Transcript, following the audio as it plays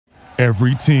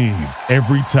Every team,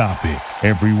 every topic,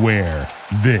 everywhere.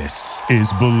 This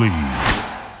is Believe.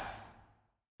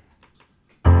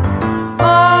 Mark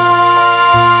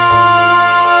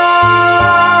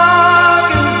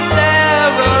and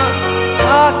Sarah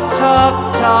talk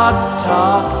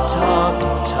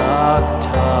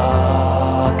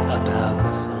about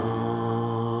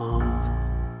songs.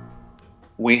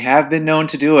 We have been known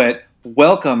to do it.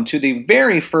 Welcome to the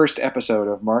very first episode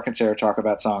of Mark and Sarah Talk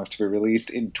About Songs to be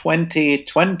released in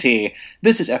 2020.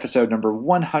 This is episode number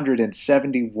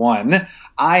 171.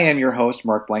 I am your host,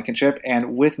 Mark Blankenship,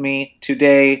 and with me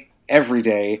today, every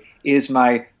day, is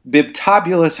my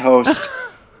bibtobulous host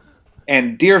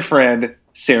and dear friend,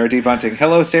 Sarah D. Bunting.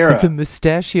 Hello, Sarah. The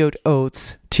mustachioed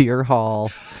oats to your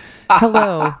hall.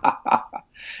 Hello.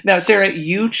 Now, Sarah,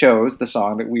 you chose the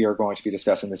song that we are going to be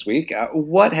discussing this week.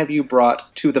 What have you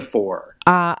brought to the fore?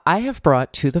 I have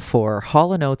brought to the fore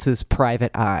Hall & Oates'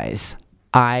 Private Eyes.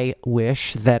 I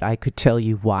wish that I could tell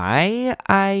you why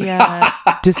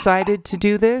I decided to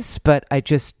do this, but I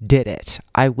just did it.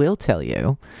 I will tell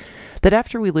you that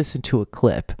after we listen to a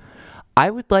clip, I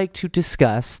would like to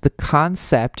discuss the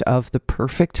concept of the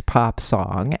perfect pop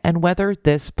song and whether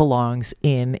this belongs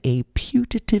in a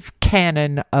putative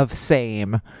canon of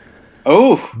same.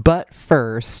 Oh! But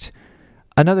first,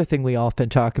 another thing we often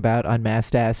talk about on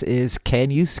Mast Ass is,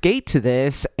 can you skate to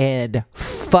this? And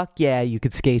fuck yeah, you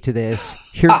could skate to this.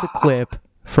 Here's a clip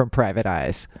from Private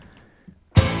Eyes.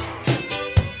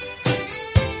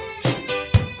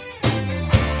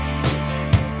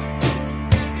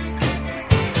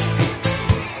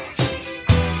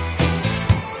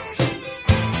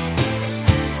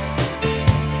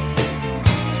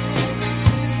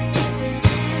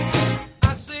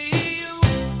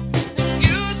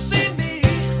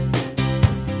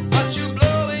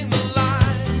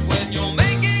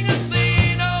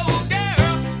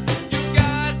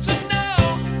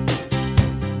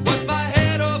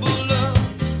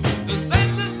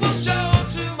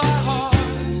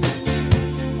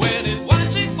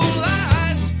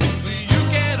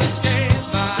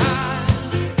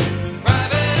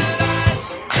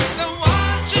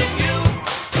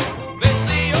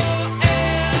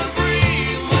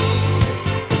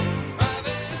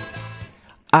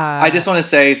 I just want to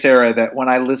say, Sarah, that when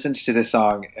I listened to this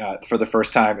song for the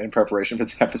first time in preparation for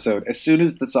this episode, as soon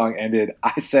as the song ended,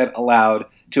 I said aloud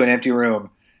to an empty room,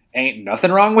 "Ain't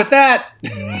nothing wrong with that."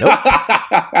 Nope.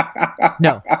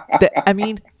 No. I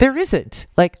mean, there isn't.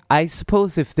 Like, I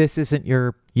suppose if this isn't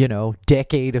your,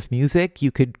 decade of music,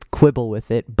 you could quibble with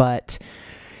it, but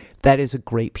that is a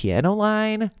great piano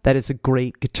line. That is a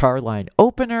great guitar line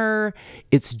opener.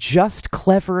 It's just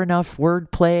clever enough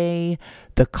wordplay.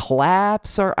 The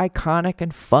claps are iconic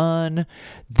and fun.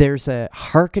 There's a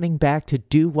hearkening back to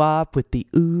doo-wop with the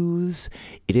ooze.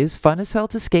 It is fun as hell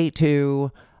to skate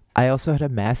to. I also had a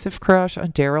massive crush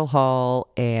on Daryl Hall.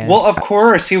 And well, of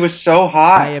course, he was so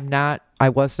hot. I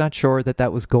was not sure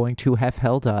that was going to have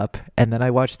held up. And then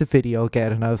I watched the video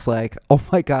again and I was like, oh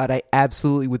my God, I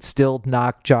absolutely would still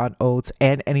knock John Oates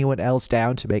and anyone else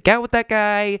down to make out with that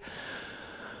guy.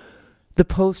 The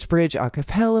post-bridge a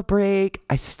cappella break,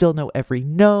 I still know every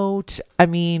note. I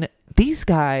mean, these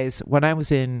guys, when I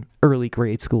was in early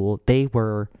grade school, they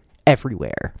were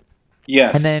everywhere.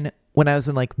 Yes. And then when I was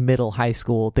in middle high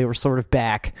school, they were sort of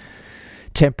back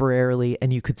temporarily,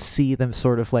 and you could see them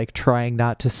sort of trying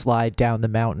not to slide down the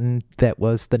mountain that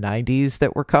was the 90s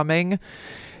that were coming,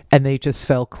 and they just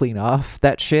fell clean off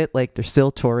that shit. They're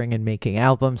still touring and making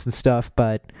albums and stuff,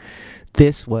 but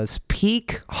this was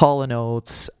peak Hall &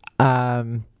 Oates.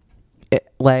 I'm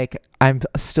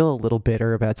still a little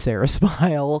bitter about Sarah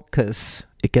Smile because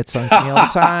it gets on me all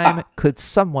the time. Could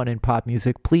someone in pop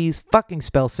music please fucking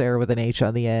spell Sarah with an H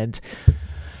on the end?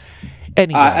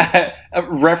 Anyway.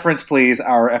 Reference, please,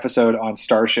 our episode on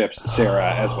Starships,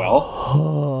 Sarah, as well.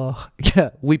 Oh,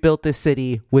 yeah, we built this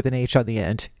city with an H on the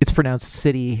end. It's pronounced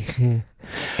city.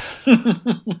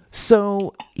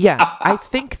 So, yeah, I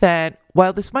think that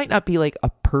while this might not be a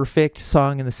perfect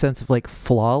song in the sense of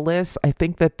flawless, I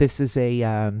think that this is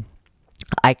a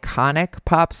iconic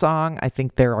pop song. I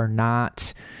think there are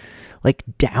not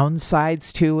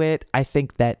downsides to it. I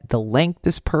think that the length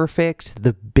is perfect,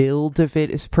 the build of it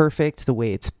is perfect, the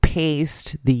way it's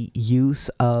paced, the use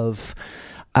of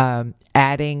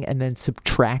adding and then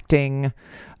subtracting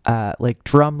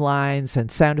drum lines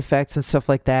and sound effects and stuff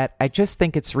like that. I just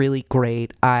think it's really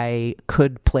great. I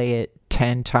could play it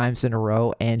 10 times in a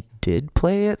row and did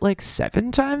play it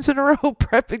 7 times in a row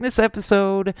prepping this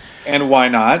episode. And why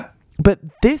not? But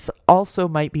this also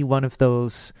might be one of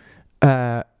those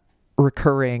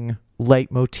recurring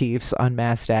leitmotifs on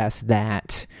Mast Ass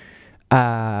that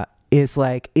is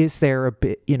like, is there a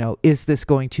bit, is this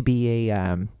going to be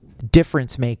a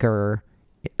difference maker,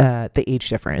 the age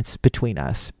difference between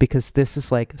us? Because this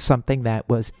is like something that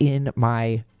was in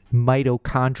my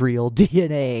mitochondrial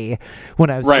DNA when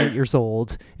I was 8 years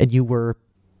old and you were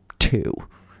 2.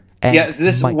 And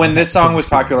when this song was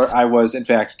popular, I was in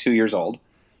fact 2 years old.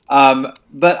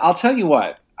 But I'll tell you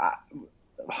what,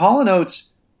 Hall &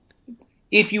 Oates,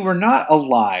 if you were not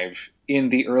alive in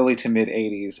the early to mid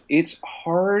 80s, it's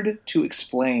hard to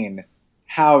explain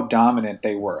how dominant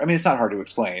they were. I mean, it's not hard to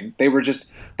explain. They were just,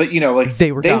 but they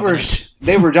were dominant.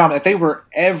 They were dominant. They were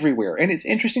everywhere. And it's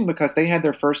interesting because they had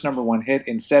their first number one hit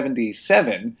in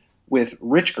 77 with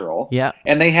Rich Girl. Yeah.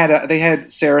 And they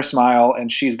had Sarah Smile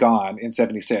and She's Gone in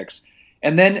 76.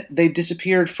 And then they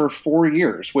disappeared for 4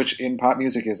 years, which in pop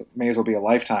music may as well be a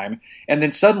lifetime. And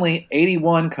then suddenly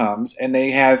 81 comes and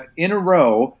they have in a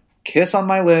row Kiss on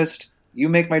My List, You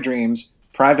Make My Dreams,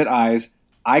 Private Eyes,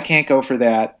 I Can't Go For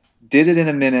That, Did It in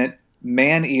a Minute,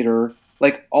 Man Eater.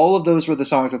 Like, all of those were the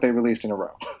songs that they released in a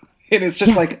row. And it's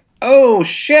just like, oh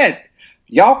shit,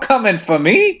 y'all coming for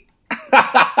me?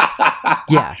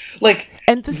 Yeah. Like,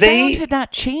 and the sound had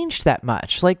not changed that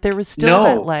much. Like, there was still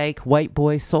that like white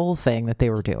boy soul thing that they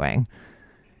were doing.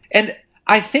 And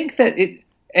I think that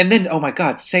and then, oh my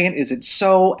God, saying, is it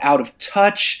so out of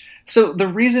touch? So the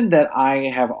reason that I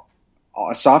have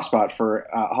a soft spot for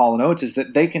Hall & Oates is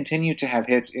that they continue to have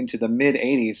hits into the mid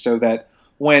 80s, so that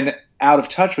when Out of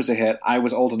Touch was a hit, I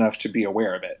was old enough to be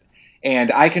aware of it.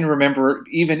 And I can remember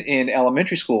even in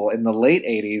elementary school in the late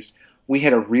 80s, we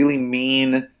had a really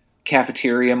mean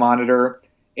cafeteria monitor,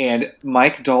 and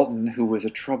Mike Dalton, who was a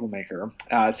troublemaker,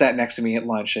 sat next to me at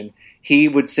lunch, and he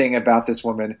would sing about this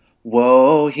woman,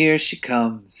 "Whoa, here she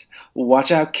comes.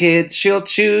 Watch out, kids, she'll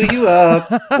chew you up.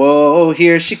 Whoa,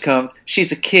 here she comes.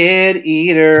 She's a kid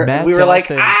eater." Matt and we were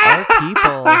Dalton, like, our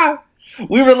people.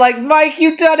 We were like, Mike,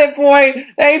 you done it, boy.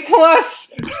 A+.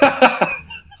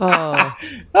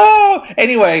 Oh.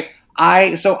 Anyway,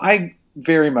 I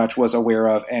very much was aware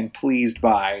of and pleased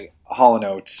by Hall &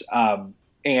 Oates.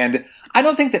 And I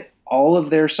don't think that all of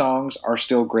their songs are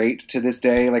still great to this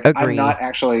day. Like, Agreed.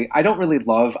 I don't really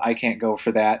love I Can't Go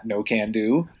For That, No Can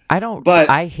Do.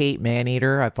 I hate Man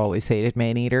Eater. I've always hated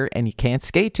Man Eater, and you can't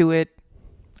skate to it.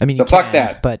 I mean, so you can, fuck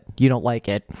that. But you don't like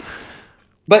it.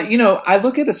 But, I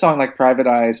look at a song like Private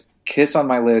Eyes, Kiss on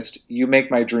My List, You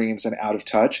Make My Dreams, and Out of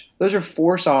Touch. Those are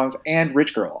 4 songs, and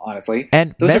Rich Girl, honestly.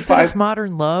 And those Method are 5 of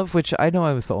Modern Love, which I know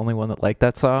I was the only one that liked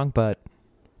that song, but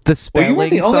the spelling you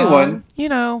weren't the only song, one.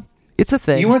 It's a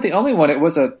thing. You weren't the only one. It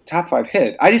was a top 5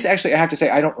 hit. I have to say,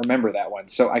 I don't remember that one,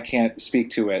 so I can't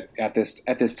speak to it at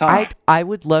this time. I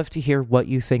would love to hear what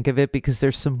you think of it, because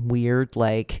there's some weird,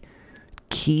 like,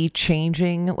 key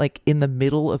changing, like, in the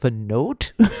middle of a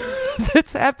note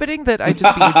that's happening that I'd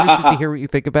just be interested to hear what you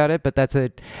think about it. But that's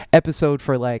an episode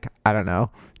for, like, I don't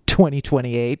know,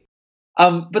 2028.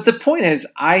 But the point is,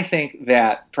 I think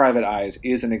that Private Eyes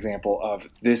is an example of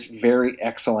this very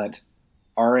excellent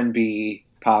R&B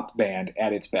pop band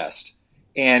at its best.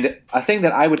 And a thing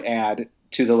that I would add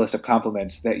to the list of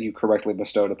compliments that you correctly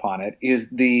bestowed upon it is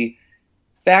the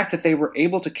fact that they were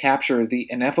able to capture the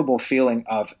ineffable feeling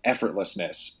of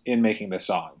effortlessness in making this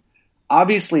song.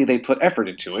 Obviously, they put effort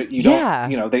into it.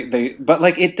 But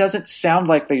like, it doesn't sound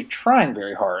like they're trying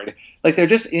very hard. Like, they're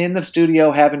just in the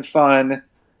studio having fun,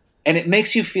 and it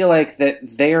makes you feel like that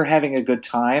they're having a good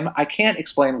time. I can't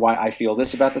explain why I feel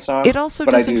this about the song. It also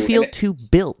doesn't feel too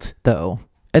built, though,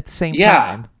 at the same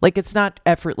time. Like, it's not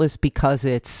effortless because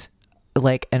it's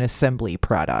like an assembly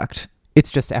product. It's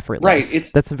just effortless.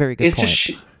 Right. That's a very good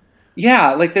point.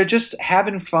 Like, they're just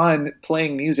having fun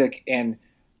playing music and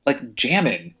like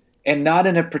jamming, and not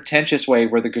in a pretentious way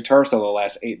where the guitar solo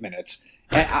lasts 8 minutes.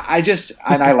 And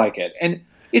I like it. And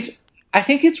I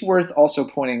think it's worth also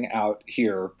pointing out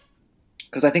here,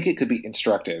 because I think it could be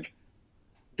instructive,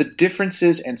 the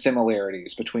differences and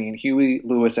similarities between Huey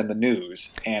Lewis and the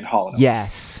News and Hall & Oates.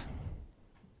 Yes.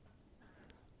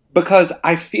 Because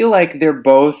I feel like they're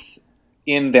both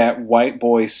in that white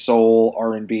boy soul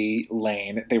R&B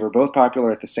lane. They were both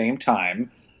popular at the same time.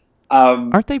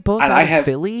 Aren't they both out of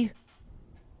Philly?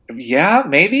 Yeah,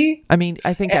 maybe. I mean,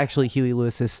 I think actually Huey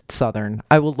Lewis is Southern.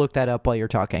 I will look that up while you're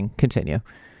talking. Continue.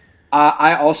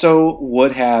 I also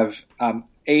would have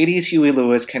 80s Huey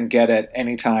Lewis can get it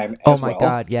anytime as well. Oh my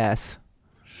God, yes.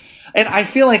 And I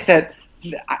feel like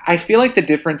the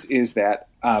difference is that,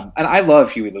 and I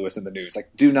love Huey Lewis and the News. Like,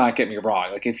 do not get me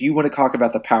wrong. Like, if you want to talk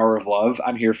about the power of love,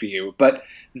 I'm here for you. But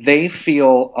they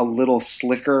feel a little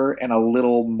slicker and a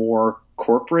little more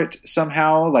corporate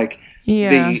somehow. Like,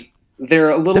 yeah.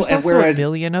 They're a little. There's also whereas a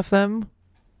million of them.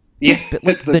 Yeah,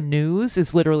 Like the news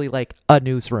is literally like a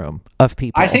newsroom of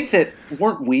people. I think that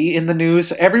weren't we in the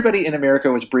news? Everybody in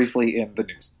America was briefly in the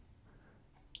news.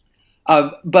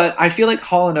 But I feel like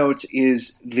Hall & Oates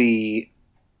is they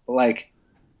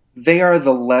are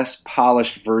the less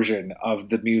polished version of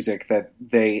the music that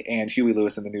they and Huey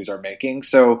Lewis and the News are making.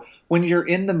 So when you're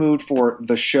in the mood for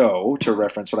the show, to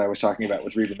reference what I was talking about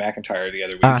with Reba McEntire the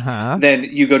other week, then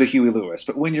you go to Huey Lewis.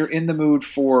 But when you're in the mood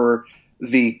for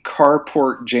the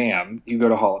carport jam, you go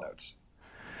to Hall & Oates.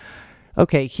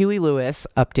 Okay, Huey Lewis,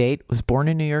 update, was born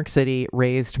in New York City,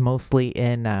 raised mostly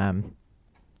in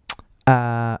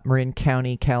Marin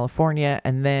County, California,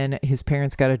 and then his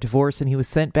parents got a divorce and he was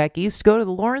sent back east to go to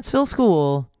the Lawrenceville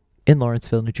School in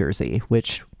Lawrenceville, New Jersey,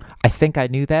 which I think I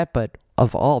knew that, but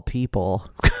of all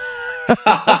people...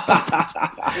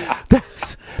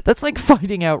 that's like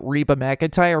finding out Reba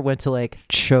McEntire went to like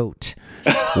Choate.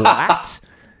 What?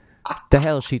 The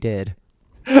hell she did.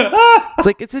 It's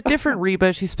like, it's a different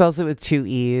Reba. She spells it with 2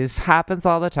 E's. Happens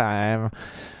all the time.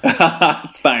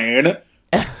 It's fine.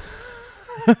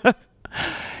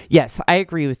 Yes, I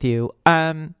agree with you.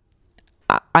 I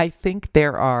think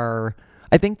there are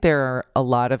a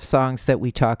lot of songs that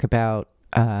we talk about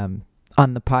on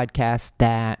the podcast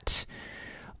that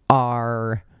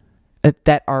are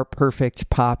perfect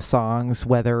pop songs,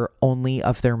 whether only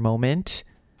of their moment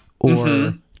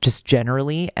or just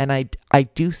generally. And I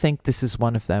do think this is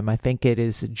one of them. I think it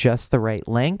is just the right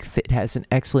length. It has an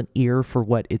excellent ear for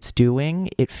what it's doing.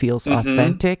 It feels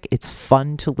authentic. It's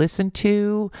fun to listen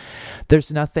to.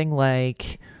 There's nothing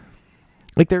like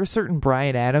there are certain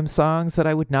Bryan Adams songs that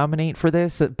I would nominate for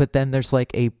this, but then there's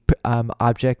like a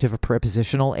object of a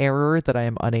prepositional error that I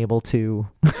am unable to.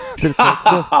 It's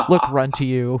like, look, run to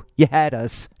you. You had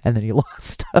us, and then you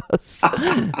lost us.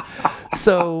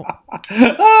 So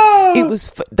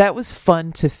that was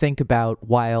fun to think about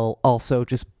while also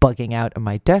just bugging out in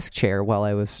my desk chair while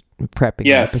I was prepping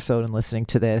the episode and listening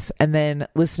to this, and then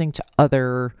listening to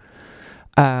other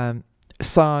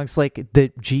songs like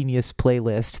the Genius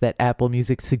playlist that Apple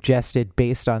Music suggested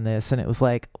based on this, and it was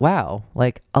like, wow,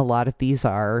 like a lot of these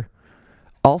are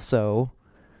also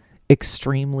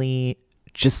extremely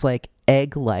just like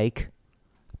egg-like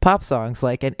pop songs.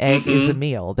 Like an egg is a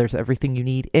meal. There's everything you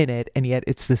need in it, and yet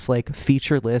it's this like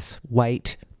featureless,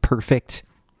 white, perfect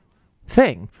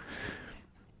thing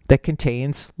that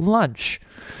contains lunch.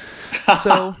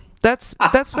 So that's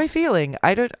my feeling.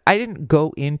 I didn't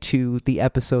go into the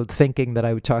episode thinking that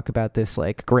I would talk about this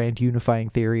like grand unifying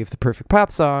theory of the perfect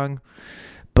pop song,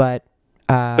 but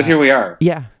here we are.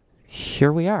 Yeah,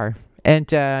 here we are.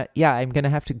 And I'm gonna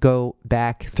have to go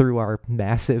back through our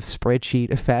massive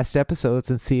spreadsheet of past episodes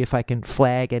and see if I can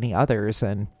flag any others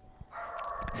and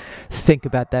think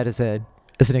about that as an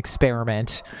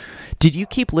experiment. Did you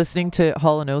keep listening to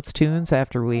Hall & Oates tunes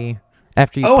after you?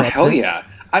 Oh, hell this? Yeah!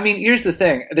 I mean, here's the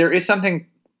thing: there is something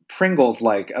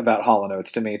Pringles-like about Hall &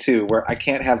 Oates to me too, where I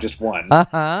can't have just one.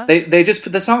 They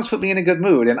just the songs put me in a good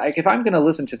mood, and if I'm going to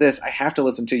listen to this, I have to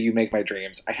listen to "You Make My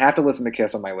Dreams." I have to listen to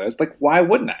 "Kiss" on my list. Like, why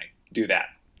wouldn't I do that?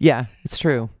 Yeah, it's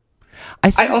true.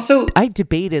 I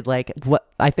debated like what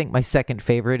I think my second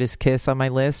favorite is "Kiss" on my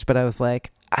list, but I was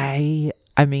like, I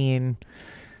mean,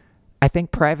 I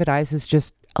think "Private Eyes" is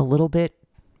just a little bit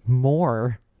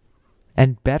more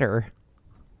and better.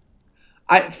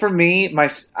 For me,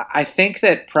 I think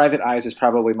that Private Eyes is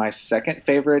probably my second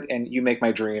favorite, and You Make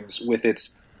My Dreams with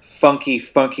its funky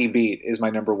beat is my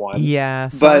number one. Yeah,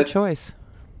 solid choice.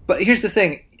 But here's the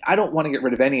thing. I don't want to get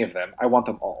rid of any of them. I want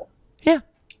them all. Yeah.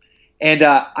 And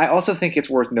I also think it's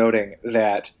worth noting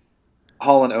that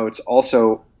Hall & Oates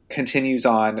also continues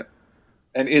on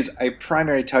and is a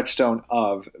primary touchstone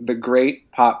of the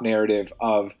great pop narrative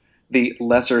of the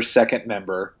lesser second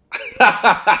member.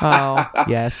 Oh,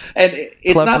 yes. And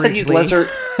it's not that he's lesser.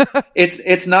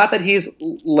 It's not that he's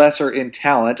lesser in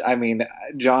talent. I mean,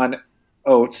 John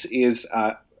Oates is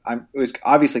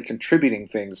obviously contributing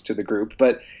things to the group,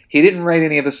 but he didn't write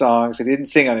any of the songs. He didn't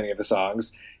sing on any of the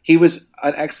songs. He was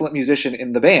an excellent musician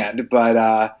in the band,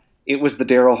 but it was the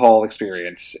Daryl Hall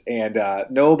experience, and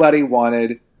nobody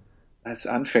wanted. That's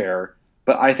unfair,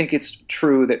 but I think it's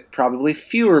true that probably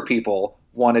fewer people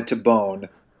wanted to bone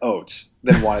Oates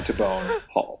than wanted to bone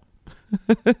Hall.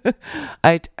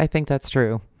 I think that's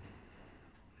true.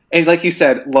 And like you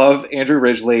said, love Andrew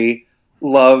Ridgeley,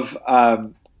 love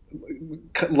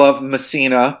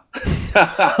Messina.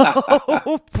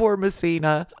 Oh, poor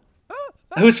Messina.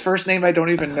 Whose first name I don't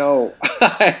even know.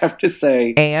 I have to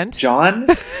say. And? John?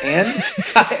 And?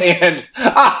 Hi,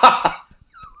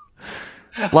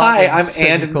 I'm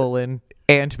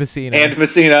and Messina. And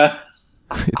Messina.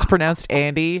 It's pronounced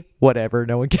Andy. Whatever,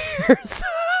 no one cares.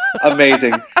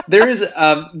 Amazing. There's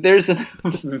an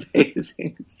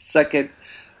amazing second.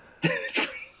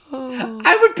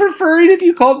 I would prefer it if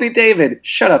you called me David.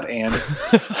 Shut up, Anne.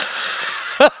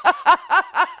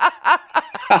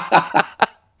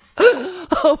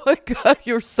 Oh my god,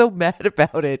 you're so mad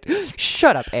about it.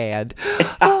 Shut up, Anne.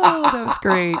 Oh, that was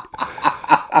great.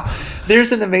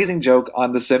 There's an amazing joke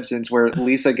on The Simpsons where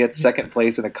Lisa gets second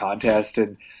place in a contest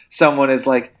and someone is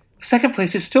like, second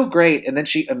place is still great, and then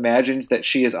she imagines that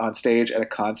she is on stage at a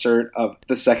concert of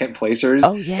the second placers.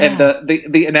 Oh, yeah. And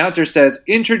the announcer says,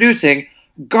 introducing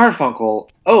Garfunkel,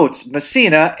 Oates,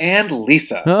 Messina, and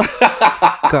Lisa.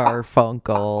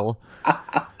 Garfunkel.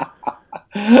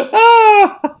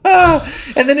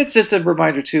 And then it's just a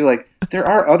reminder too, like, there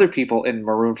are other people in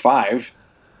Maroon 5,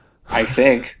 I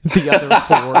think. The other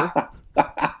four.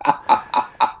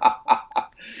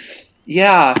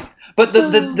 Yeah. But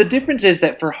the difference is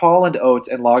that for Hall and Oates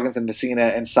and Loggins and Messina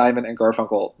and Simon and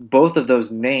Garfunkel, both of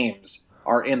those names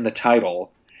are in the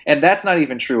title. And that's not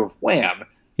even true of Wham!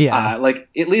 Yeah. Like,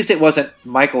 at least it wasn't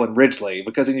Michael and Ridgely,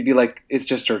 because then you'd be like, it's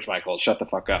just George Michael. Shut the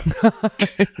fuck up.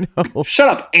 No. Shut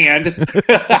up, and.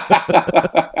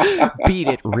 Beat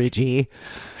it, Ridgie.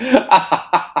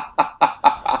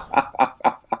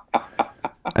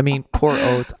 I mean, poor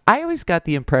Oates. I always got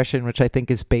the impression, which I think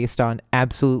is based on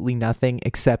absolutely nothing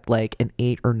except like an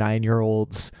 8 or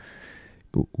 9-year-old's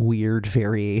weird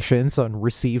variations on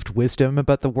received wisdom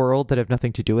about the world that have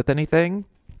nothing to do with anything,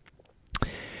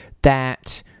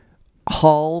 that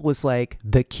Hall was like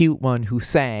the cute one who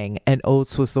sang, and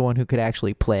Oates was the one who could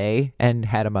actually play and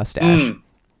had a mustache.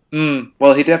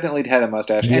 Well, he definitely had a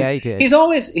mustache. Yeah, and he did. He's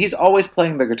always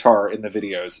playing the guitar in the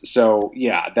videos. So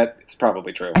yeah, that's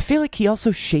probably true. I feel like he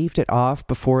also shaved it off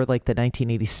before like the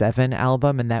 1987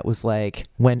 album, and that was like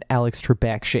when Alex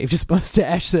Trebek shaved his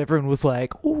mustache. So everyone was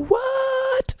like,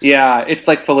 "What?" Yeah, it's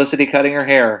like Felicity cutting her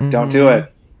hair. Don't do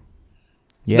it.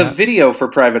 Yeah. The video for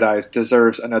Private Eyes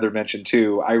deserves another mention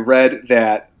too. I read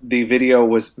that the video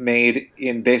was made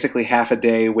in basically half a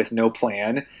day with no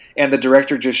plan, and the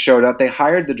director just showed up. They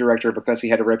hired the director because he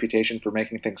had a reputation for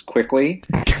making things quickly,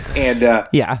 and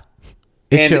Yeah,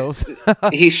 it and shows.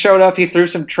 he showed up. He threw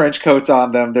some trench coats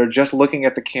on them. They're just looking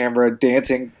at the camera,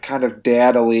 dancing kind of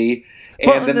daddily,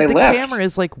 and then they left. The camera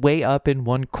is like way up in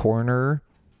one corner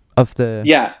of the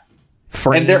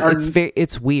frame. And there are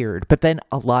it's weird, but then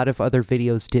a lot of other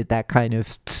videos did that kind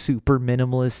of super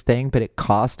minimalist thing, but it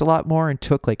cost a lot more and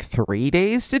took like 3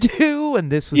 days to do,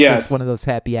 and this was just one of those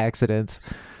happy accidents.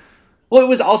 Well, it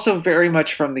was also very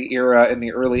much from the era in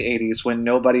the early 80s when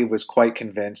nobody was quite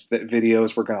convinced that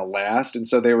videos were going to last, and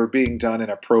so they were being done in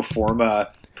a pro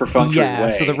forma, perfunctory way.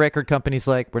 So the record company's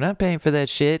like, we're not paying for that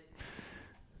shit.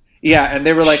 Yeah, and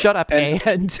they were like, shut up,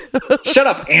 and shut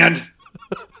up, and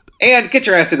get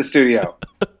your ass to the studio.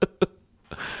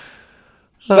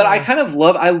 But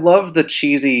I love the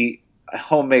cheesy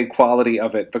homemade quality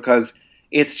of it, because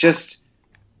it's just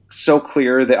so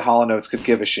clear that Hall & Oates could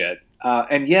give a shit.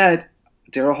 And yet,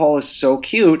 Daryl Hall is so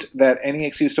cute that any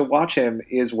excuse to watch him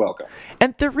is welcome.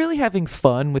 And they're really having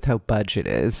fun with how Budge it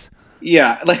is.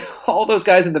 Yeah, like all those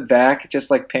guys in the back just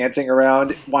like pantsing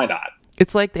around. Why not?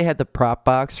 It's like they had the prop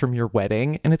box from your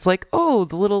wedding, and it's like, oh,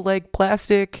 the little like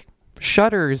plastic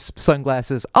shutters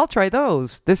sunglasses. I'll try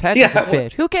those. This hat doesn't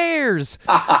fit. Who cares?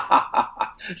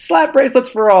 Slap bracelets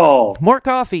for all. More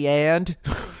coffee, and...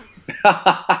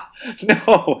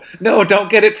 No, don't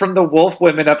get it from the wolf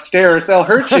women upstairs. They'll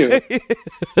hurt you.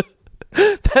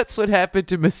 That's what happened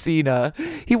to Messina.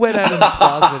 He went out in the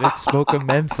closet and smoked a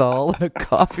menthol, and a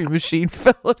coffee machine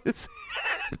fell on his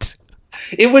head.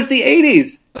 It was the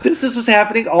 80s. This was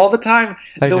happening all the time.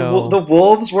 The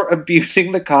wolves were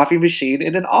abusing the coffee machine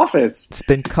in an office. It's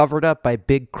been covered up by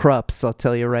big Krups, I'll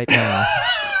tell you right now.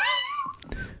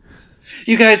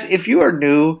 You guys, if you are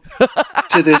new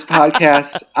to this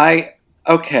podcast, all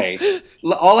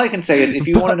I can say is if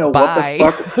you want to know what the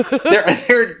fuck...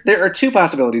 There are two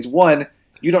possibilities. One,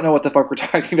 you don't know what the fuck we're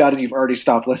talking about and you've already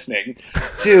stopped listening.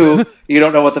 Two, you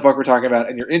don't know what the fuck we're talking about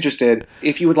and you're interested.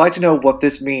 If you would like to know what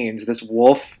this means, this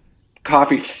wolf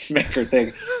coffee maker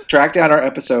thing, track down our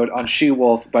episode on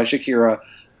She-Wolf by Shakira.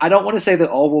 I don't want to say that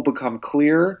all will become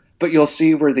clear, but you'll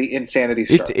see where the insanity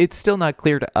starts. It's still not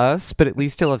clear to us, but at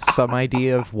least you'll have some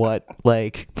idea of what,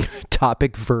 like,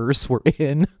 topic verse we're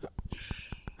in.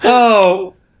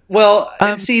 Oh, well,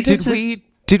 see,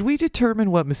 did we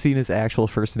determine what Messina's actual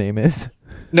first name is?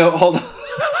 No, hold on.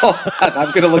 I'm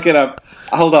going to look it up.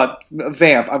 Hold on.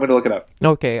 Vamp, I'm going to look it up.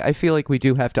 Okay, I feel like we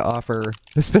do have to offer,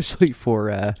 especially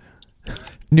for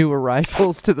new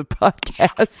arrivals to the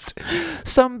podcast,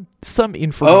 some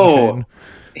information. Oh,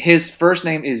 his first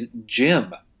name is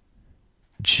Jim.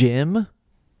 Jim?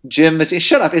 Jim Messina.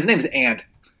 Shut up. His name is And.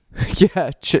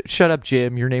 Yeah, shut up,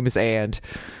 Jim. Your name is And.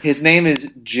 His name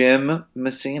is Jim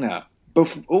Messina.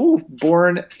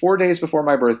 Born 4 days before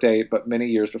my birthday, but many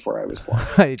years before I was born.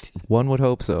 Right. One would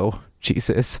hope so.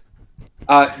 Jesus.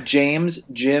 James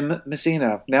Jim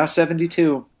Messina, now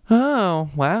 72. Oh,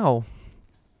 wow.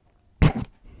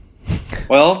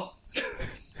 Well,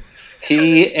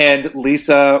 he and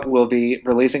Lisa will be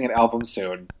releasing an album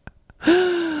soon.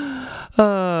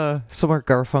 Somewhere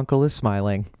Garfunkel is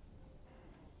smiling.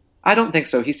 I don't think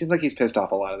so. He seems like he's pissed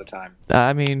off a lot of the time.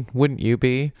 I mean, wouldn't you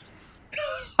be?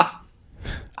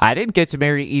 I didn't get to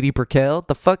marry Edie Brickell.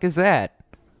 The fuck is that?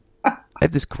 I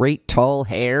have this great tall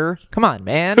hair. Come on,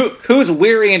 man. Who's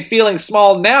weary and feeling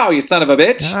small now, you son of a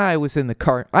bitch? I was in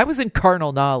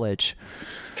carnal knowledge.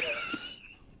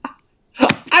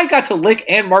 I got to lick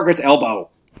Anne Margaret's elbow.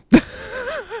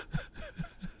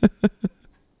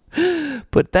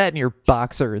 Put that in your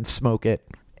boxer and smoke it.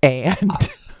 And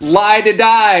Lie to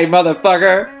die,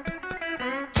 motherfucker.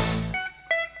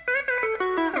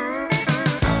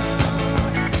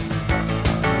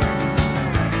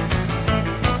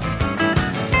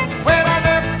 When I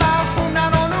left my home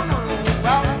down on the rural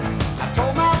route, I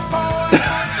told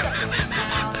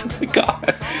my boy,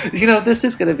 God. You know, this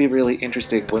is going to be really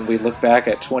interesting when we look back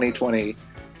at 2020.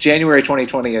 January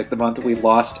 2020 as the month we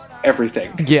lost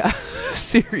everything. yeah,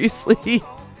 seriously.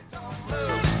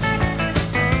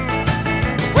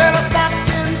 well, I stopped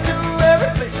into every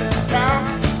place in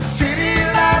town. City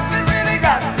life, it really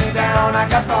got me down. I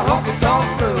got the honky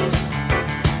tonk blues.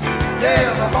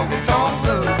 Yeah, the honky tonk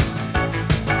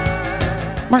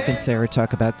blues. Mark and Sarah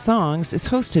Talk About Songs is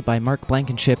hosted by Mark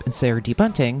Blankenship and Sarah D.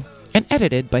 Bunting and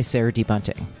edited by Sarah D.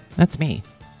 Bunting. That's me.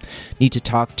 Need to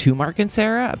talk to Mark and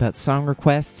Sarah about song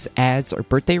requests, ads, or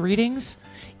birthday readings?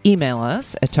 Email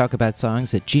us at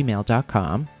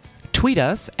talkaboutsongs@gmail.com, tweet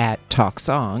us at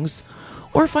talksongs,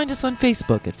 or find us on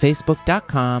Facebook at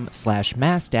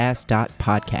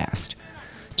facebook.com/mastass.podcast.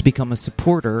 To become a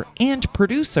supporter and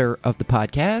producer of the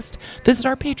podcast, visit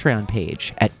our Patreon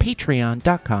page at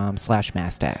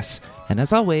patreon.com/mastass. And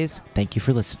as always, thank you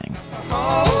for listening.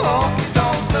 Honky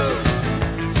tonk blues.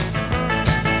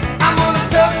 I'm gonna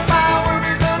tuck my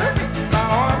worries underneath my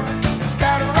arm.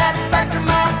 Scatter right back to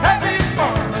my happy's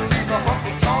farm and leave the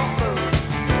honky tonk blues.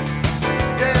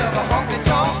 Yeah, the honky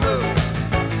tonk blues.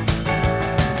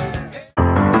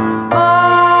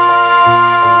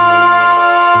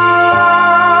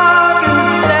 Mark and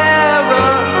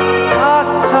Sarah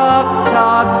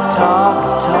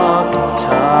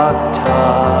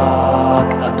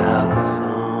talk about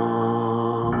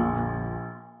songs.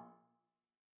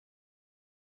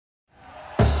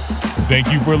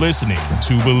 Thank you for listening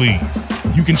to Believe.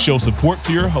 You can show support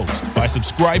to your host by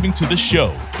subscribing to the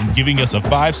show and giving us a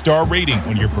 5-star rating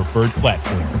on your preferred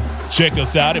platform. Check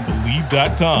us out at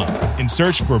Believe.com and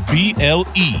search for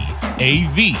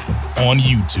BLEAV on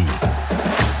YouTube.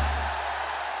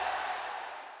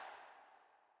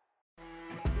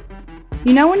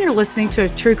 You know when you're listening to a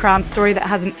true crime story that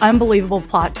has an unbelievable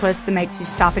plot twist that makes you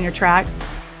stop in your tracks?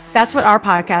 That's what our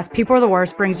podcast, People Are the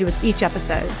Worst, brings you with each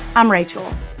episode. I'm Rachel.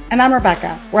 And I'm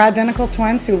Rebecca. We're identical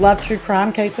twins who love true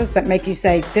crime cases that make you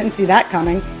say, didn't see that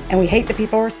coming, and we hate the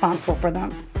people responsible for them.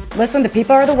 Listen to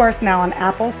People Are the Worst now on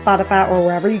Apple, Spotify, or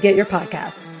wherever you get your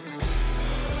podcasts.